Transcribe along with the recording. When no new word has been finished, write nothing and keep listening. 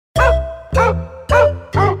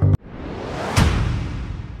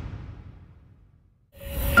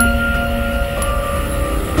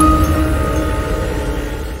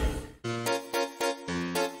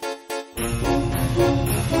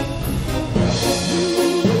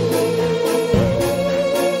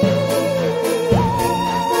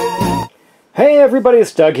everybody,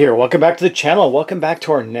 it's Doug here. Welcome back to the channel. Welcome back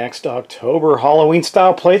to our next October Halloween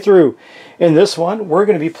style playthrough. In this one, we're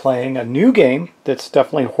going to be playing a new game that's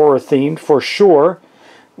definitely horror themed for sure,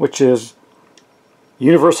 which is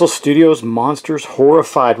Universal Studios Monsters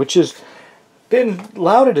Horrified, which has been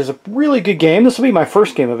lauded as a really good game. This will be my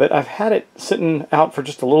first game of it. I've had it sitting out for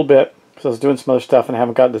just a little bit because I was doing some other stuff and I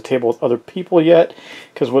haven't gotten to the table with other people yet,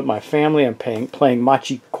 because with my family I'm playing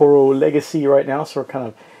Machi Koro Legacy right now, so we're kind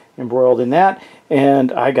of embroiled in that,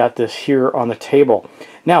 and I got this here on the table.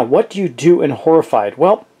 Now, what do you do in Horrified?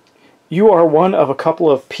 Well, you are one of a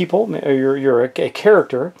couple of people. You're a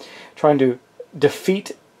character trying to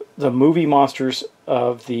defeat the movie monsters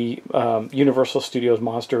of the Universal Studios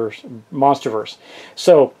Monsterverse.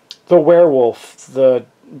 So the werewolf, the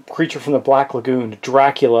creature from the Black Lagoon,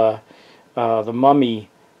 Dracula, the Mummy,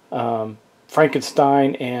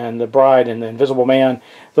 Frankenstein, and the Bride, and the Invisible Man.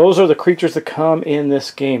 Those are the creatures that come in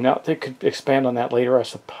this game. Now, they could expand on that later, I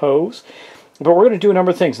suppose. But we're going to do a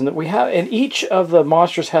number of things, and each of the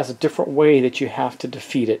monsters has a different way that you have to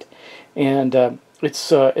defeat it. And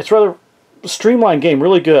it's rather streamlined game,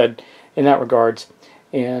 really good in that regards.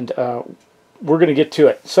 And we're going to get to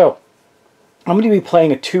it. So I'm going to be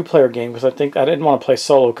playing a two-player game because I didn't want to play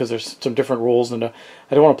solo because there's some different rules, and I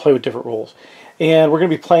don't want to play with different rules. And we're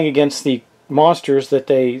going to be playing against the monsters that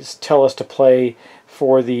they tell us to play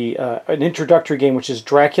for the an introductory game, which is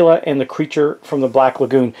Dracula and the creature from the Black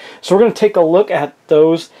Lagoon. So we're going to take a look at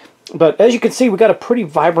those. But as you can see, we got a pretty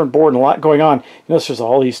vibrant board and a lot going on. You notice there's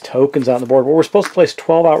all these tokens on the board. Well, we're supposed to place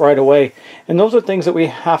 12 out right away, and those are things that we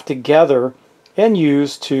have to gather and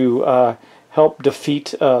use to help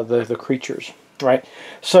defeat the creatures, right?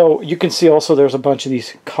 So you can see also there's a bunch of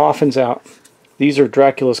these coffins out. These are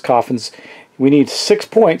Dracula's coffins. We need 6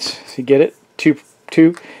 points. So you get it?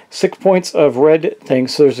 6 points of red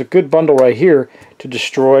things. So there's a good bundle right here to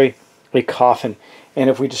destroy a coffin.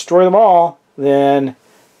 And if we destroy them all, then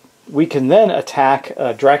we can then attack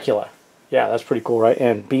Dracula. Yeah, that's pretty cool, right?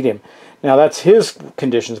 And beat him. Now that's his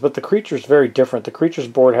conditions, but the creature is very different. The creature's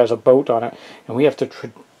board has a boat on it, and we have to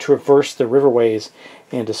traverse the riverways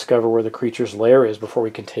and discover where the creature's lair is before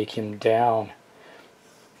we can take him down.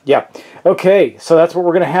 Yeah, okay, so that's what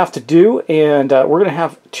we're going to have to do, and we're going to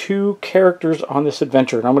have two characters on this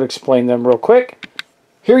adventure, and I'm going to explain them real quick.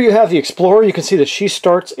 Here you have the Explorer. You can see that she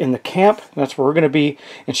starts in the camp, and that's where we're going to be,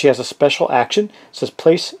 and she has a special action. It says,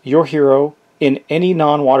 place your hero in any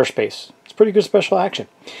non-water space. It's a pretty good special action.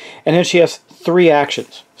 And then she has 3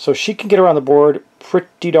 actions, so she can get around the board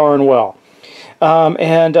pretty darn well.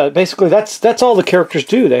 Basically, that's all the characters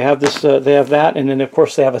do. They have this, they have that, and then of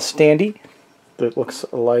course they have a standee that looks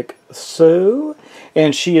like so.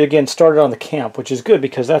 And she again started on the camp, which is good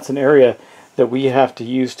because that's an area that we have to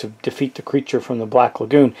use to defeat the creature from the Black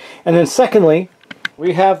Lagoon. And then secondly,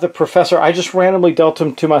 we have the Professor. I just randomly dealt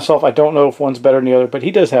him to myself. I don't know if one's better than the other, but he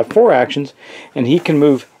does have 4 actions, and he can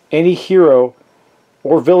move any hero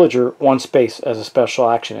or villager 1 space as a special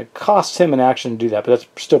action. It costs him an action to do that, but that's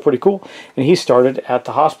still pretty cool. And he started at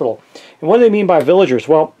the hospital. And what do they mean by villagers?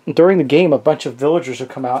 Well, during the game, a bunch of villagers have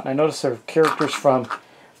come out, and I noticed there are characters from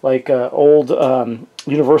like old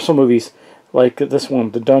Universal movies, like this one,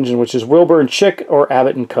 The Dungeon, which is Wilbur and Chick, or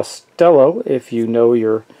Abbott and Costello, if you know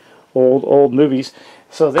your old movies.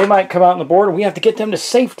 So they might come out on the board, and we have to get them to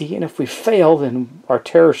safety, and if we fail, then our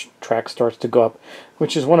terror track starts to go up,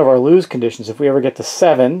 which is one of our lose conditions. If we ever get to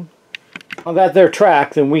 7 on their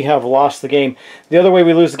track, then we have lost the game. The other way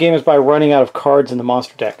we lose the game is by running out of cards in the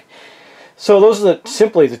monster deck. So those are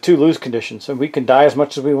simply the 2 lose conditions, and we can die as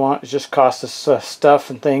much as we want. It just costs us stuff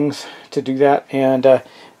and things to do that, and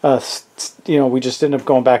you know, we just end up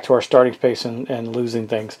going back to our starting space and losing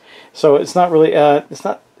things. So it's not really it's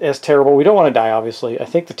not as terrible. We don't want to die, obviously. I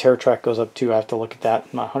think the terror track goes up too. I have to look at that.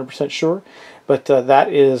 I'm not 100% sure, but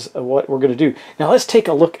that is what we're going to do. Now let's take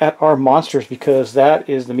a look at our monsters, because that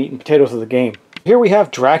is the meat and potatoes of the game. Here we have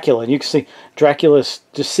Dracula, and you can see Dracula is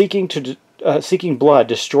just seeking blood.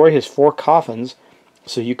 Destroy his 4 coffins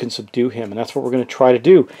so you can subdue him, and that's what we're going to try to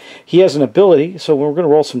do. He has an ability, so we're going to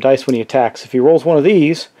roll some dice when he attacks. If he rolls one of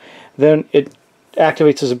these, then it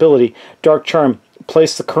activates his ability. Dark Charm.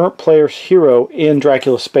 Place the current player's hero in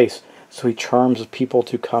Dracula's space, so he charms people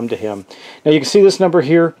to come to him. Now you can see this number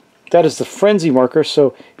here. That is the frenzy marker,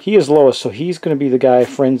 so he is lowest, so he's going to be the guy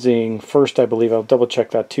frenzying first, I believe. I'll double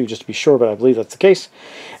check that too just to be sure, but I believe that's the case.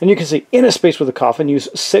 And you can see in a space with a coffin, use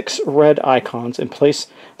 6 red icons and place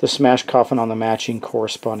the smashed coffin on the matching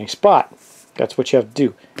corresponding spot. That's what you have to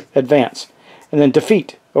do. Advance. And then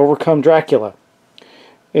defeat. Overcome Dracula.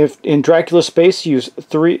 If in Dracula's space, use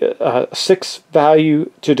 6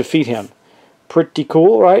 value to defeat him. Pretty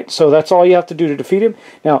cool, right? So that's all you have to do to defeat him.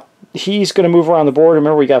 Now, he's going to move around the board.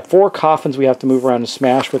 Remember, we got 4 coffins we have to move around and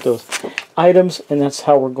smash with those items, and that's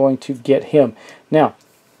how we're going to get him. Now,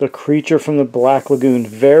 the creature from the Black Lagoon,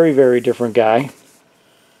 very, very different guy.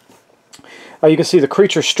 You can see the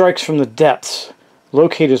creature strikes from the depths.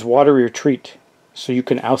 Locate his watery retreat so you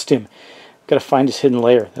can oust him. Got to find his hidden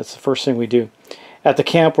lair. That's the first thing we do. At the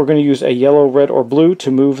camp, we're going to use a yellow, red, or blue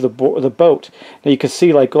to move the boat. Now you can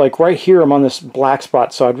see, like right here, I'm on this black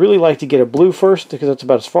spot. So I'd really like to get a blue first, because that's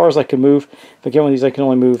about as far as I can move. If I get one of these, I can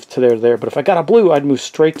only move to there. But if I got a blue, I'd move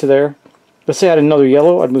straight to there. Let's say I had another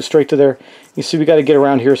yellow, I'd move straight to there. You see, we got to get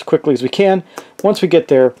around here as quickly as we can. Once we get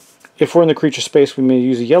there, if we're in the creature space, we may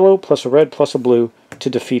use a yellow plus a red plus a blue to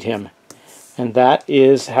defeat him. And that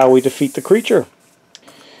is how we defeat the creature.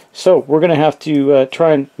 So we're going to have to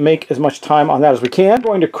try and make as much time on that as we can. I'm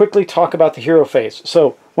going to quickly talk about the hero phase.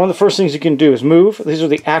 So one of the first things you can do is move. These are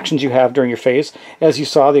the actions you have during your phase. As you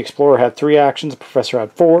saw, the explorer had 3 actions, the professor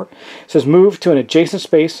had 4. It says move to an adjacent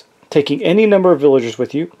space, taking any number of villagers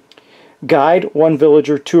with you. Guide 1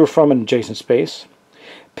 villager to or from an adjacent space.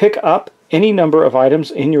 Pick up any number of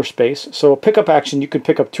items in your space. So a pickup action, you can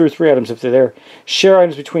pick up 2 or 3 items if they're there. Share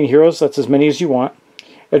items between heroes, that's as many as you want.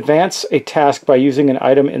 Advance a task by using an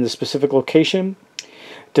item in the specific location.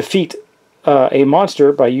 Defeat a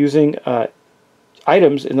monster by using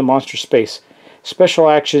items in the monster space. Special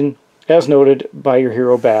action, as noted, by your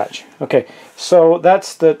hero badge. Okay, so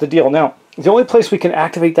that's the deal. Now, the only place we can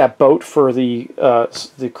activate that boat for the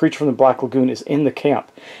creature from the Black Lagoon is in the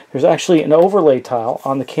camp. There's actually an overlay tile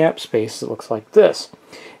on the camp space that looks like this.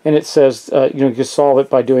 And it says, you can solve it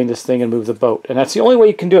by doing this thing and move the boat. And that's the only way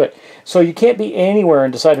you can do it. So you can't be anywhere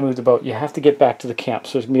and decide to move the boat. You have to get back to the camp.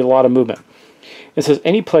 So there's going to be a lot of movement. It says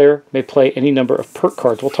any player may play any number of perk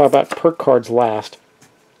cards. We'll talk about perk cards last.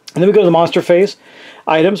 And then we go to the monster phase.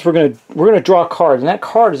 Items, we're going to draw a card. And that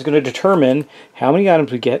card is going to determine how many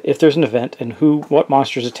items we get, if there's an event, and what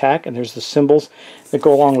monsters attack. And there's the symbols that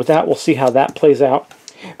go along with that. We'll see how that plays out.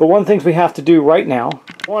 But one of the things we have to do right now,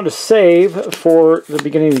 I wanted to save for the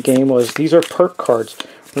beginning of the game, was these are perk cards.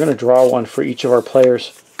 We're going to draw one for each of our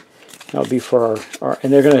players. That'll be for our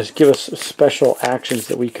and they're going to give us special actions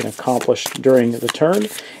that we can accomplish during the turn.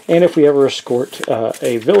 And if we ever escort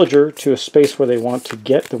a villager to a space where they want to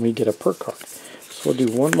get, then we get a perk card. So we'll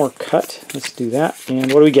do one more cut. Let's do that.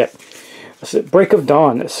 And what do we get? Break of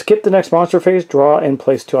Dawn. Skip the next monster phase, draw and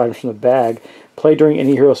place 2 items from the bag. Play during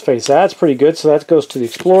any hero's phase. That's pretty good. So that goes to the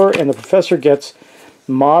explorer, and the professor gets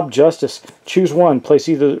Mob Justice. Choose one. Place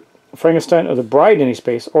either Frankenstein or the Bride in any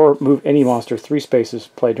space, or move any monster 3 spaces.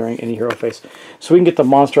 Play during any hero phase. So we can get the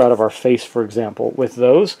monster out of our face, for example, with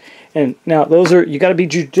those. And now those are, you got to be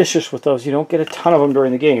judicious with those. You don't get a ton of them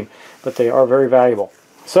during the game, but they are very valuable.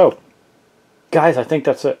 So, guys, I think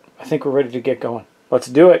that's it. I think we're ready to get going. Let's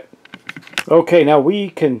do it. Okay, now we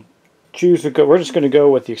can choose to go. We're just going to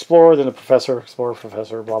go with the explorer, then the professor, explorer,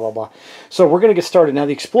 professor, blah, blah, blah. So we're going to get started. Now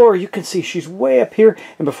the explorer, you can see she's way up here.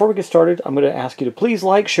 And before we get started, I'm going to ask you to please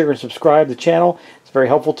like, share, and subscribe to the channel. It's very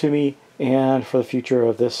helpful to me and for the future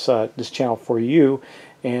of this this channel for you.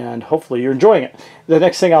 And hopefully you're enjoying it. The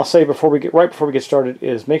next thing I'll say right before we get started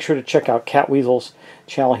is make sure to check out Cat Weasel's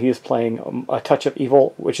channel. He is playing A Touch of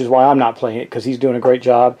Evil, which is why I'm not playing it, because he's doing a great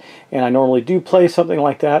job. And I normally do play something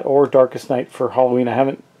like that, or Darkest Night for Halloween. I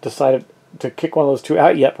haven't decided to kick one of those 2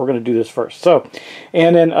 out yet. We're going to do this first. So,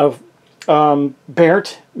 and then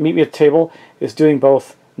Barrett, Meet Me at the Table, is doing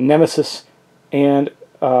both Nemesis and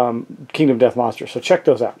Kingdom Death Monster. So check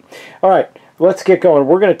those out. All right, let's get going.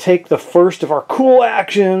 We're going to take the first of our cool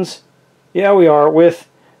actions. Yeah, we are, with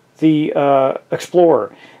the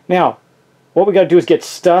Explorer. Now, what we got to do is get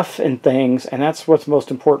stuff and things, and that's what's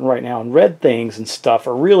most important right now. And red things and stuff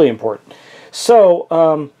are really important. So,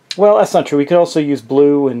 well, that's not true. We could also use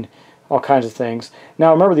blue and all kinds of things.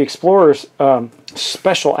 Now, remember, the Explorer's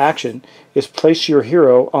special action is place your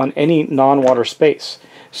hero on any non-water space.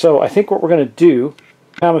 So I think what we're going to do,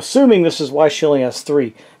 I'm assuming this is why she only has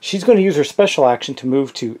 3. She's going to use her special action to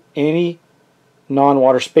move to any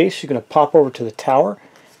non-water space. She's going to pop over to the tower.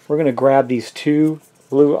 We're going to grab these 2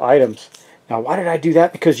 blue items. Now, why did I do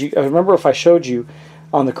that? Because you remember, if I showed you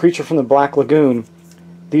on the creature from the Black Lagoon,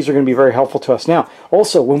 these are going to be very helpful to us. Now,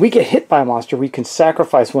 also, when we get hit by a monster, we can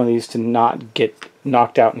sacrifice one of these to not get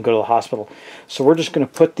knocked out and go to the hospital. So we're just going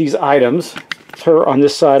to put these items, her on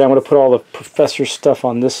this side. I'm going to put all the professor's stuff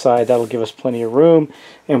on this side. That'll give us plenty of room.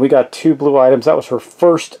 And we got 2 blue items. That was her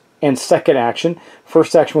first and second action.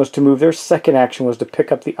 First action was to move there. Second action was to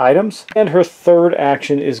pick up the items. And her third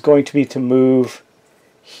action is going to be to move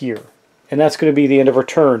here. and that's going to be the end of her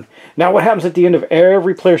turn. Now what happens at the end of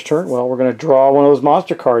every player's turn? Well, we're going to draw one of those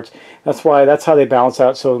monster cards. That's how they balance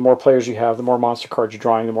out. So the more players you have, the more monster cards you're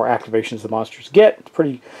drawing, the more activations the monsters get. It's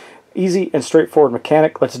pretty easy and straightforward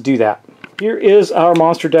mechanic. Let's do that. Here is our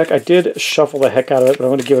monster deck. I did shuffle the heck out of it, but I'm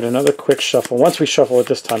going to give it another quick shuffle. Once we shuffle it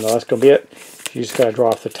this time, though, that's going to be it. You just got to draw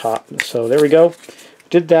off the top. So there we go.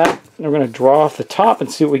 Did that. We're going to draw off the top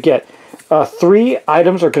and see what we get. 3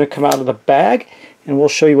 items are going to come out of the bag, and we'll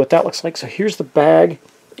show you what that looks like. So here's the bag.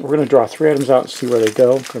 We're going to draw 3 items out and see where they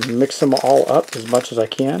go. I'm going to mix them all up as much as I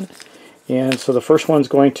can. And so the first one's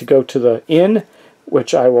going to go to the inn,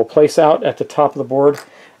 which I will place out at the top of the board.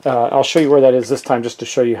 I'll show you where that is this time just to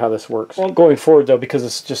show you how this works. Well, going forward, though, because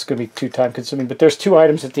it's just going to be too time-consuming. But there's 2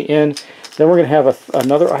 items at the end. Then we're going to have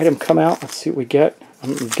another item come out. Let's see what we get.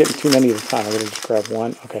 I'm getting too many at a time. I'm going to just grab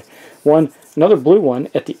one. Okay. Another blue one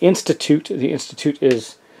at the Institute. The Institute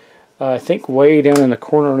is, I think, way down in the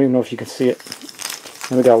corner. I don't even know if you can see it.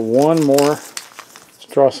 And we got one more. Let's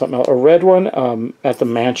draw something else. A red one at the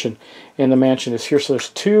mansion. And the mansion is here. So there's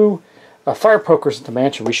 2 fire pokers at the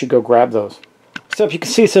mansion. We should go grab those. So if you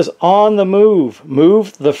can see, it says on the move.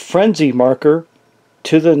 Move the frenzy marker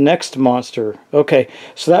to the next monster. Okay,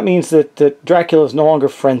 so that means that Dracula is no longer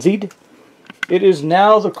frenzied. It is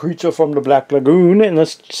now the creature from the Black Lagoon, and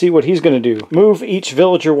let's see what he's going to do. Move each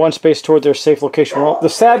villager 1 space toward their safe location. Well, the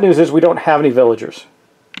sad news is we don't have any villagers.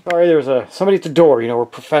 Sorry, there's somebody at the door. You know, we're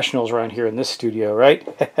professionals around here in this studio, right?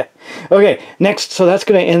 Okay, next, so that's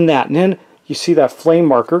going to end that. And then you see that flame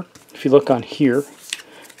marker. If you look on here,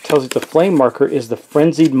 tells you the flame marker is the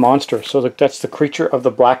frenzied monster. So that's the creature of the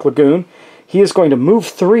Black Lagoon. He is going to move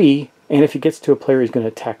 3, and if he gets to a player, he's going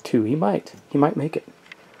to attack 2. He might make it.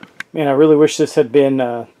 Man, I really wish this had been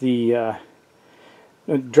the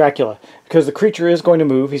Dracula, because the creature is going to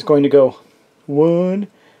move. He's going to go 1,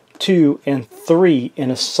 2, and 3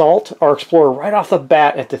 and assault our explorer right off the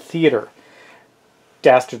bat at the theater.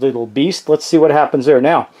 Dastardly little beast. Let's see what happens there.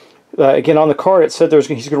 Now, again, on the card it said he's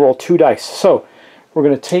going to roll 2 dice. So we're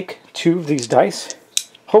going to take 2 of these dice.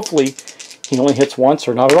 Hopefully he only hits once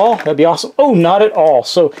or not at all. That'd be awesome. Oh, not at all.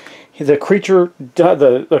 So the creature,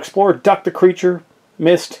 the explorer ducked the creature,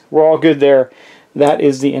 missed. We're all good there. That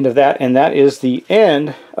is the end of that, and that is the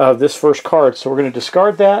end of this first card. So we're going to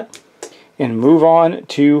discard that and move on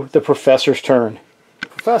to the professor's turn.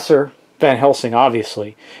 Professor Van Helsing,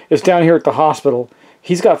 obviously, is down here at the hospital.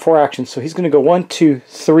 He's got 4 actions, so he's going to go 1, 2,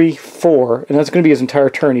 3, 4, and that's going to be his entire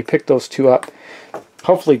turn. He picked those 2 up.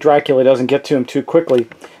 Hopefully Dracula doesn't get to him too quickly,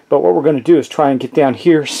 but what we're going to do is try and get down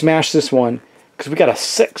here, smash this one, because we got a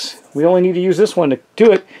 6. We only need to use this one to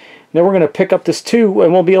do it. Then we're going to pick up this 2,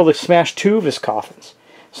 and we'll be able to smash 2 of his coffins.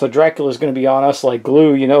 So Dracula's going to be on us like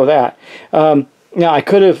glue, you know that. Now, I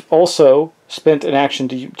could have also spent an action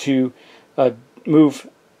to move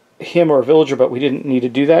him or a villager, but we didn't need to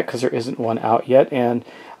do that because there isn't one out yet. And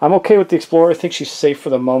I'm okay with the explorer. I think she's safe for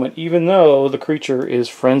the moment, even though the creature is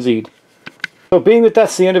frenzied. So being that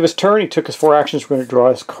that's the end of his turn, he took his 4 actions. We're going to draw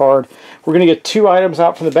his card. We're going to get 2 items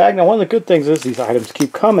out from the bag. Now, one of the good things is these items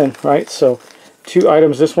keep coming, right? So 2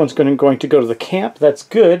 items. This one's going to go to the camp. That's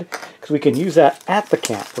good because we can use that at the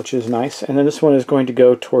camp, which is nice. And then this one is going to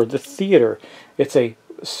go toward the theater. It's a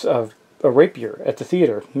rapier at the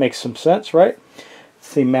theater. Makes some sense, right?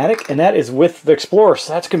 Thematic, and that is with the explorer.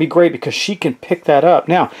 So that's going to be great because she can pick that up.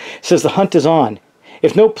 Now, it says the hunt is on.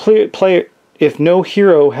 If no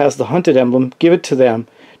hero has the hunted emblem, give it to them,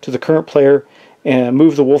 to the current player, and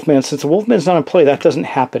move the Wolfman. Since the Wolfman's not in play, that doesn't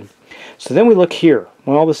happen. So then we look here.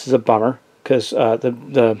 Well, this is a bummer because both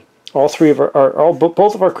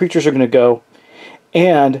of our creatures are going to go,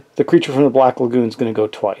 and the creature from the Black Lagoon is going to go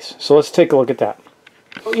twice. So let's take a look at that.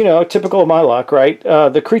 You know, typical of my luck, right?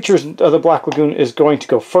 The creature of the Black Lagoon is going to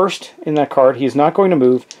go first in that card. He's not going to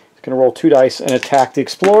move. He's going to roll 2 dice and attack the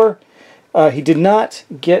explorer. He did not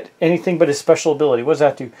get anything but his special ability. What does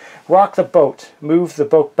that do? Rock the boat. Move the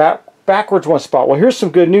boat backwards 1 spot. Well, here's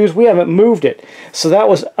some good news. We haven't moved it. So that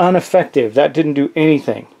was ineffective. That didn't do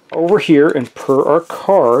anything. Over here, and per our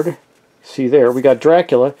card, see there, we got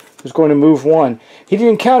Dracula, who's going to move 1. He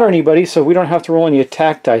didn't encounter anybody, so we don't have to roll any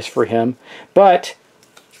attack dice for him. But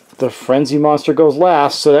the frenzy monster goes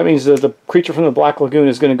last, so that means that the creature from the Black Lagoon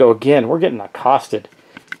is going to go again. We're getting accosted.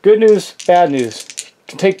 Good news, bad news.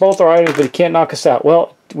 Can take both our items, but he can't knock us out.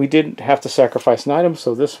 Well, we didn't have to sacrifice an item,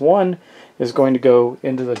 so this one is going to go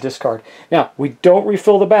into the discard. Now, we don't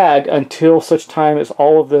refill the bag until such time as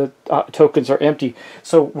all of the tokens are empty.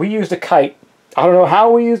 So we used a kite. I don't know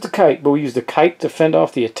how we used a kite, but we used a kite to fend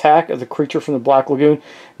off the attack of the creature from the Black Lagoon.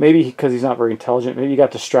 Maybe because he's not very intelligent. Maybe he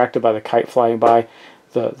got distracted by the kite flying by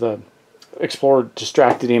the Explorer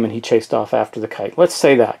distracted him and he chased off after the kite. Let's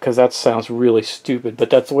say that, because that sounds really stupid, but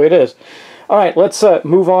that's the way it is. All right, let's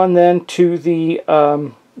move on then to the...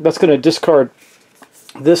 that's going to discard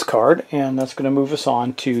this card, and that's going to move us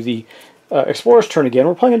on to the Explorer's turn again.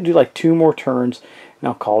 We're probably going to do like 2 more turns, and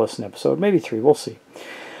I'll call this an episode. Maybe 3, we'll see.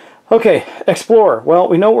 Okay, Explorer. Well,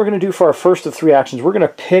 we know what we're going to do for our first of 3 actions. We're going to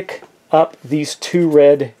pick up these 2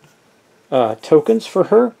 red tokens for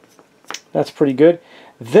her. That's pretty good.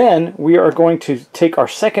 Then we are going to take our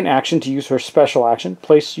second action to use her special action.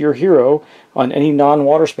 Place your hero on any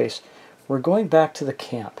non-water space. We're going back to the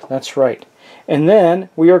camp. That's right. And then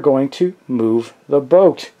we are going to move the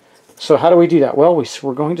boat. So how do we do that? Well,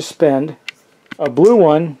 we're going to spend a blue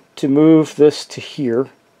one to move this to here.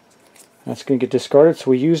 That's going to get discarded.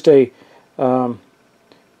 So we used a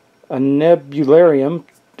nebularium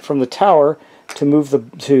from the tower to move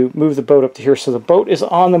the boat up to here. So the boat is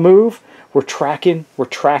on the move. We're tracking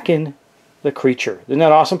the creature. Isn't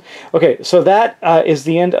that awesome? Okay, so that is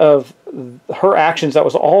the end of her actions. That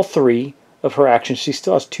was all 3 of her actions. She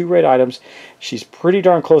still has 2 red items. She's pretty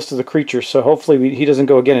darn close to the creature, so hopefully he doesn't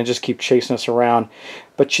go again and just keep chasing us around.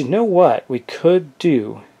 But you know what we could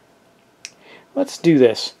do? Let's do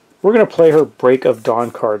this. We're going to play her Break of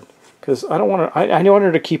Dawn card, because I don't want to. I want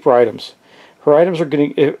her to keep her items. Her items are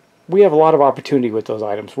getting... We have a lot of opportunity with those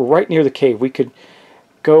items. We're right near the cave. We could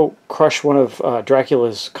go crush one of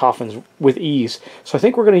Dracula's coffins with ease. So I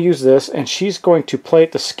think we're going to use this, and she's going to play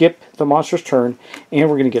it to skip the monster's turn, and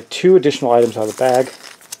we're going to get 2 additional items out of the bag.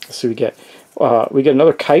 So we get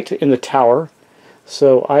another kite in the tower.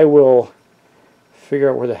 So I will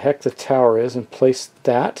figure out where the heck the tower is and place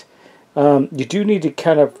that. You do need to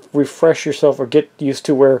kind of refresh yourself or get used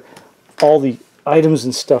to where all the items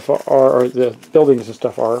and stuff are, or the buildings and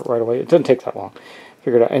stuff are right away. It doesn't take that long.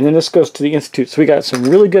 Figure it out. And then this goes to the Institute. So we got some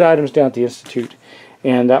really good items down at the Institute.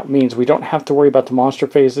 And that means we don't have to worry about the monster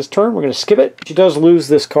phase this turn. We're going to skip it. She does lose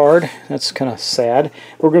this card. That's kind of sad.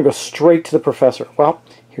 We're going to go straight to the Professor. Well,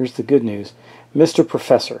 here's the good news. Mr.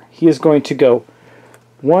 Professor. He is going to go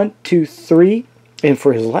 1, 2, 3. And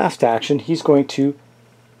for his last action, he's going to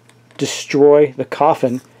destroy the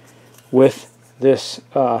coffin with this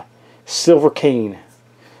silver cane.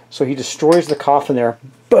 So he destroys the coffin there.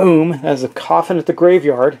 Boom! That's a coffin at the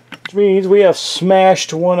graveyard. Which means we have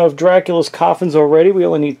smashed one of Dracula's coffins already. We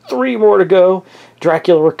only need 3 more to go.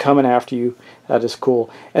 Dracula, we're coming after you. That is cool.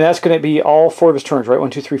 And that's going to be all 4 of his turns, right? 1,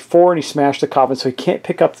 2, 3, 4, and he smashed the coffin. So he can't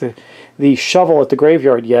pick up the shovel at the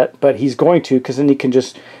graveyard yet, but he's going to, because then he can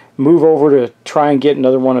just move over to try and get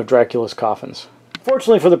another one of Dracula's coffins.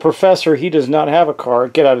 Fortunately for the Professor, he does not have a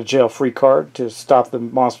card, get out of jail free card, to stop the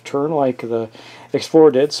monster turn like the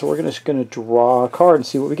Explorer did. So we're just going to draw a card and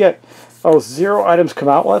see what we get. Oh, 0 items come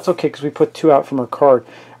out. Well, that's okay because we put 2 out from our card.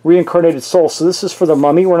 Reincarnated Soul. So this is for the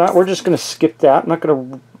mummy. We're just going to skip that. I'm not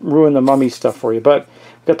going to ruin the mummy stuff for you. But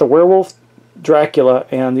we've got the werewolf, Dracula,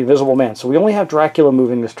 and the Invisible Man. So we only have Dracula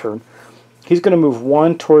moving this turn. He's going to move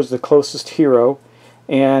 1 towards the closest hero,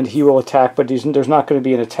 and he will attack, but there's not going to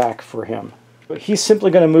be an attack for him. But he's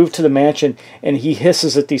simply going to move to the mansion, and he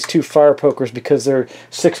hisses at these 2 fire pokers because they're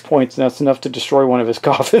 6 points, and that's enough to destroy one of his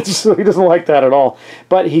coffins. So he doesn't like that at all.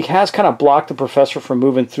 But he has kind of blocked the Professor from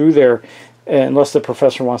moving through there, unless the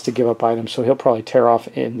Professor wants to give up items. So he'll probably tear off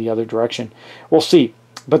in the other direction. We'll see.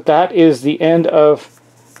 But that is the end of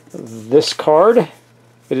this card.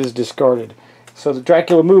 It is discarded. So the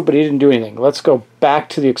Dracula moved, but he didn't do anything. Let's go back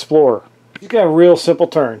to the Explorer. She's got a real simple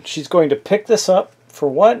turn. She's going to pick this up for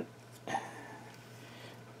what?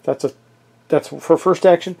 That's for her first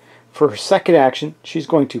action. For her second action, she's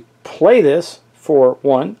going to play this for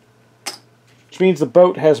 1, which means the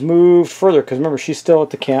boat has moved further, because remember, she's still at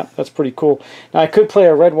the camp. That's pretty cool. Now, I could play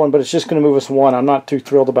a red one, but it's just going to move us 1. I'm not too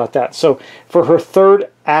thrilled about that. So for her third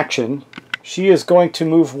action, she is going to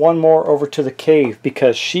move 1 more over to the cave,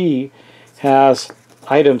 because she has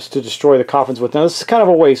items to destroy the coffins with. Now, this is kind of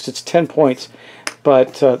a waste. It's 10 points,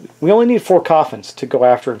 but we only need 4 coffins to go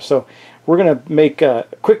after him. So we're going to make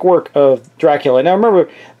quick work of Dracula. Now remember,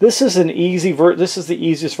 this is this is the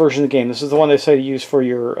easiest version of the game. This is the one they say to use for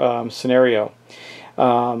your scenario.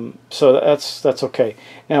 So that's okay.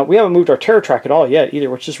 Now we haven't moved our terror track at all yet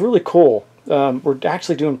either, which is really cool. We're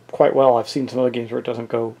actually doing quite well. I've seen some other games where it doesn't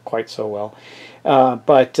go quite so well.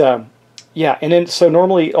 Yeah, and then so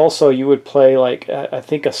normally also you would play like I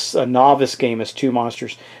think a novice game is 2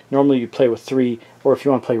 monsters. Normally you play with 3, or if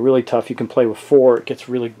you want to play really tough, you can play with 4. It gets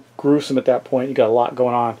really gruesome at that point. You got a lot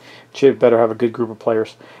going on. But you better have a good group of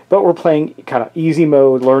players. But we're playing kind of easy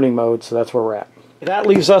mode, learning mode, so that's where we're at. That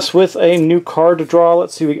leaves us with a new card to draw.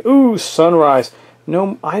 Let's see. Ooh, Sunrise.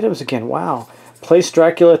 No items again. Wow. Place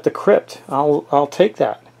Dracula at the crypt. I'll take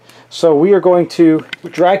that. So we are going to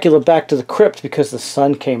Dracula back to the crypt because the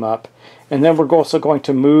sun came up. And then we're also going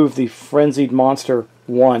to move the Frenzied Monster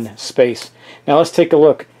 1 space. Now let's take a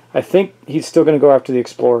look. I think he's still going to go after the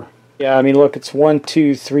Explorer. Yeah, I mean, look, it's 1,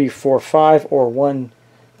 2, 3, 4, 5, or 1,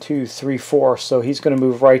 2, 3, 4. So he's going to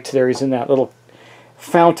move right to there. He's in that little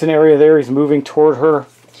fountain area there. He's moving toward her.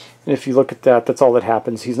 And if you look at that, that's all that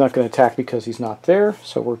happens. He's not going to attack because he's not there,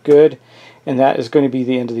 so we're good. And that is going to be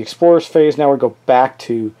the end of the Explorer's phase. Now we go back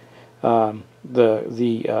to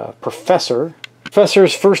the Professor.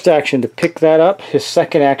 Professor's first action to pick that up. His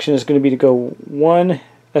second action is going to be to go 1,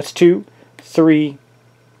 that's 2, 3,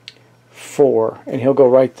 4. And he'll go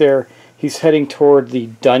right there. He's heading toward the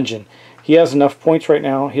dungeon. He has enough points right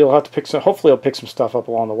now. He'll have to pick some, hopefully he'll pick some stuff up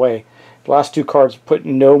along the way. The last 2 cards put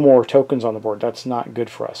no more tokens on the board. That's not good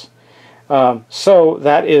for us. So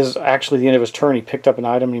that is actually the end of his turn. He picked up an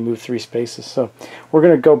item and he moved 3 spaces. So we're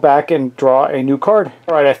going to go back and draw a new card.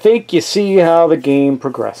 Alright, I think you see how the game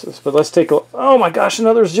progresses. But let's take a look. Oh my gosh,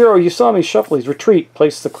 another 0. You saw me shuffle these. Retreat.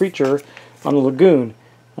 Place the creature on the lagoon.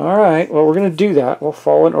 Alright, well we're going to do that. We'll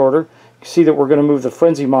follow in order. You see that we're going to move the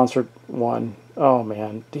Frenzy Monster 1. Oh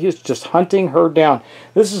man, he is just hunting her down.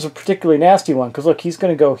 This is a particularly nasty one because look, he's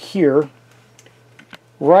going to go here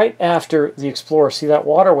right after the Explorer. See that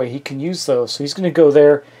waterway? He can use those. So he's going to go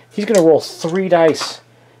there. He's going to roll 3 dice.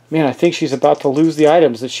 Man, I think she's about to lose the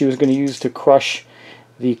items that she was going to use to crush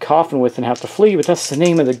the coffin with and have to flee, but that's the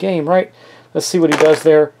name of the game, right? Let's see what he does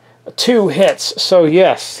there. 2 hits. So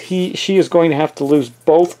yes, she is going to have to lose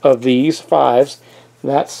both of these 5s.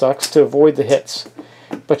 That sucks to avoid the hits,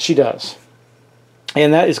 but she does.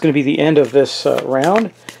 And that is going to be the end of this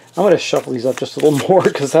round. I'm going to shuffle these up just a little more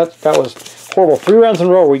because that was horrible. 3 rounds in a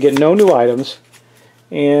row where we get no new items,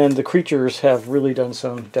 and the creatures have really done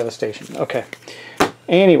some devastation. Okay.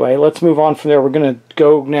 Anyway, let's move on from there. We're going to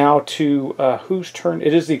go now to whose turn?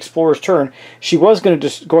 It is the Explorer's turn. She was going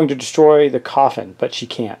to destroy the coffin, but she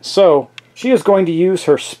can't. So she is going to use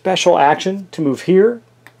her special action to move here.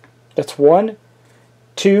 That's 1,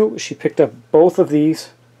 2. She picked up both of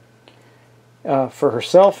these. For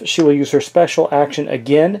herself, she will use her special action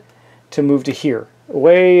again to move to here.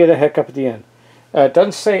 Way the heck up at the end. It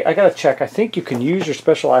doesn't say, I gotta check. I think you can use your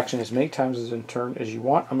special action as many times as in turn as you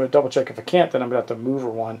want. I'm gonna double check. If I can't, then I'm gonna have to move her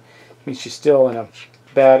 1. It means she's still in a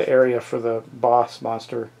bad area for the boss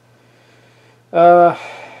monster.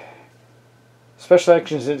 Special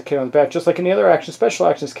actions indicate on the back. Just like any other action, special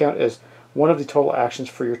actions count as one of the total actions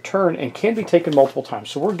for your turn and can be taken multiple times.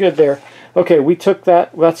 So we're good there. Okay, we took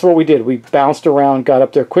that. That's what we did. We bounced around, got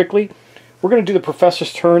up there quickly. We're going to do the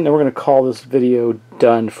Professor's turn, then we're going to call this video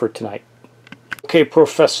done for tonight. Okay,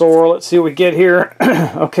 Professor, let's see what we get here.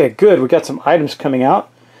 Okay, good. We got some items coming out.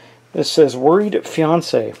 This says Worried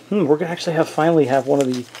Fiance. We're going to actually finally have one of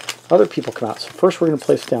the other people come out. So first we're going to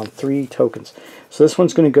place down 3 tokens. So this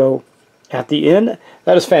one's going to go at the end.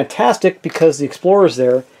 That is fantastic because the Explorer's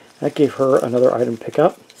there. That gave her another item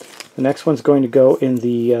pickup. The next one's going to go in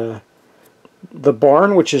the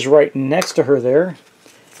barn, which is right next to her there.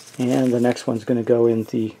 And the next one's going to go in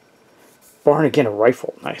the barn again, a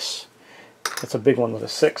rifle. Nice. That's a big one with a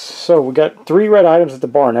 6. So we got 3 red items at the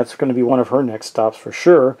barn. That's going to be one of her next stops for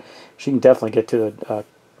sure. She can definitely get to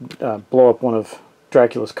the blow up one of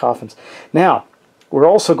Dracula's coffins. Now, we're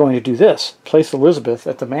also going to do this. Place Elizabeth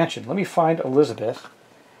at the mansion. Let me find Elizabeth.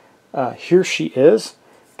 Here she is.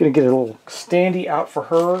 Going to get a little standee out for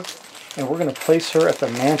her, and we're going to place her at the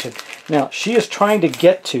mansion. Now, she is trying to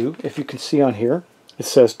get to, if you can see on here, it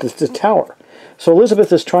says the tower. So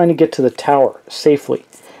Elizabeth is trying to get to the tower safely.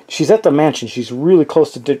 She's at the mansion. She's really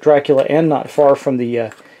close to Dracula and not far from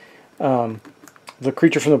the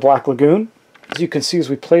creature from the Black Lagoon. As you can see, as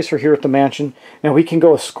we place her here at the mansion, now we can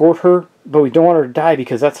go escort her, but we don't want her to die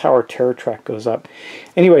because that's how our terror track goes up.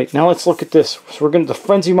 Anyway, now let's look at this. So the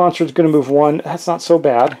Frenzy Monster is going to move 1. That's not so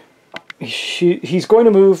bad. He's going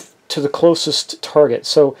to move to the closest target.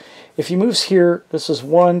 So if he moves here, this is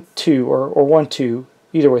 1, 2, or 1, 2.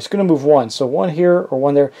 Either way, it's going to move 1. So 1 here or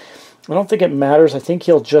 1 there. I don't think it matters. I think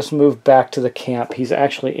he'll just move back to the camp. He's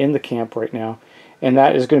actually in the camp right now. And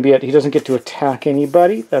that is going to be it. He doesn't get to attack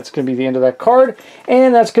anybody. That's going to be the end of that card.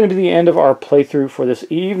 And that's going to be the end of our playthrough for this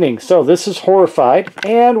evening. So this is Horrified.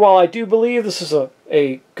 And while I do believe this is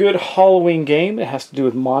a good Halloween game, it has to do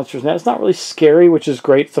with monsters. Now, it's not really scary, which is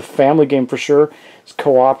great. It's a family game for sure. It's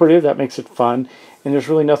cooperative. That makes it fun. And there's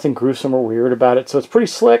really nothing gruesome or weird about it. So it's pretty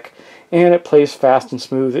slick. And it plays fast and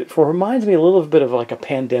smooth. It reminds me a little bit of like a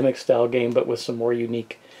Pandemic style game, but with some more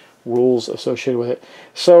unique rules associated with it.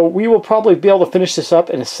 So we will probably be able to finish this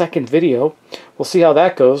up in a second video. We'll see how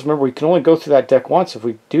that goes. Remember, we can only go through that deck once. If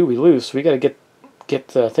we do, we lose. So we got to get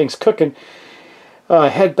things cooking.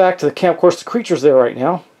 head back to the camp. Of course, the creature's there right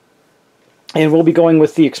now. And we'll be going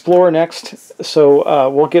with the Explorer next, so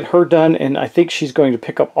we'll get her done, and I think she's going to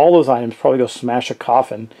pick up all those items, probably go smash a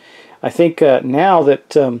coffin. I think now that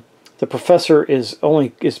the Professor is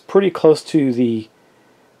pretty close to the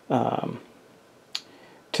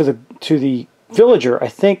Villager, I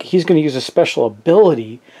think he's going to use a special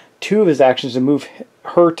ability, 2 of his actions, to move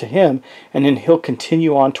her to him, and then he'll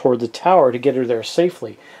continue on toward the tower to get her there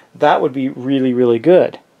safely. That would be really, really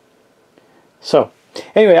good. So,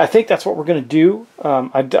 anyway, I think that's what we're going to do.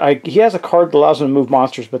 He has a card that allows him to move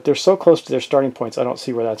monsters, but they're so close to their starting points, I don't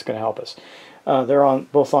see where that's going to help us. They're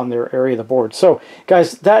both on their area of the board. So,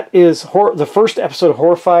 guys, that is the first episode of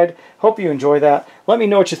Horrified. Hope you enjoy that. Let me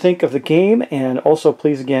know what you think of the game, and also,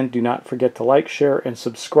 please, again, do not forget to like, share, and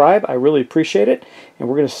subscribe. I really appreciate it, and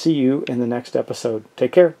we're going to see you in the next episode.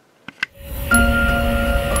 Take care.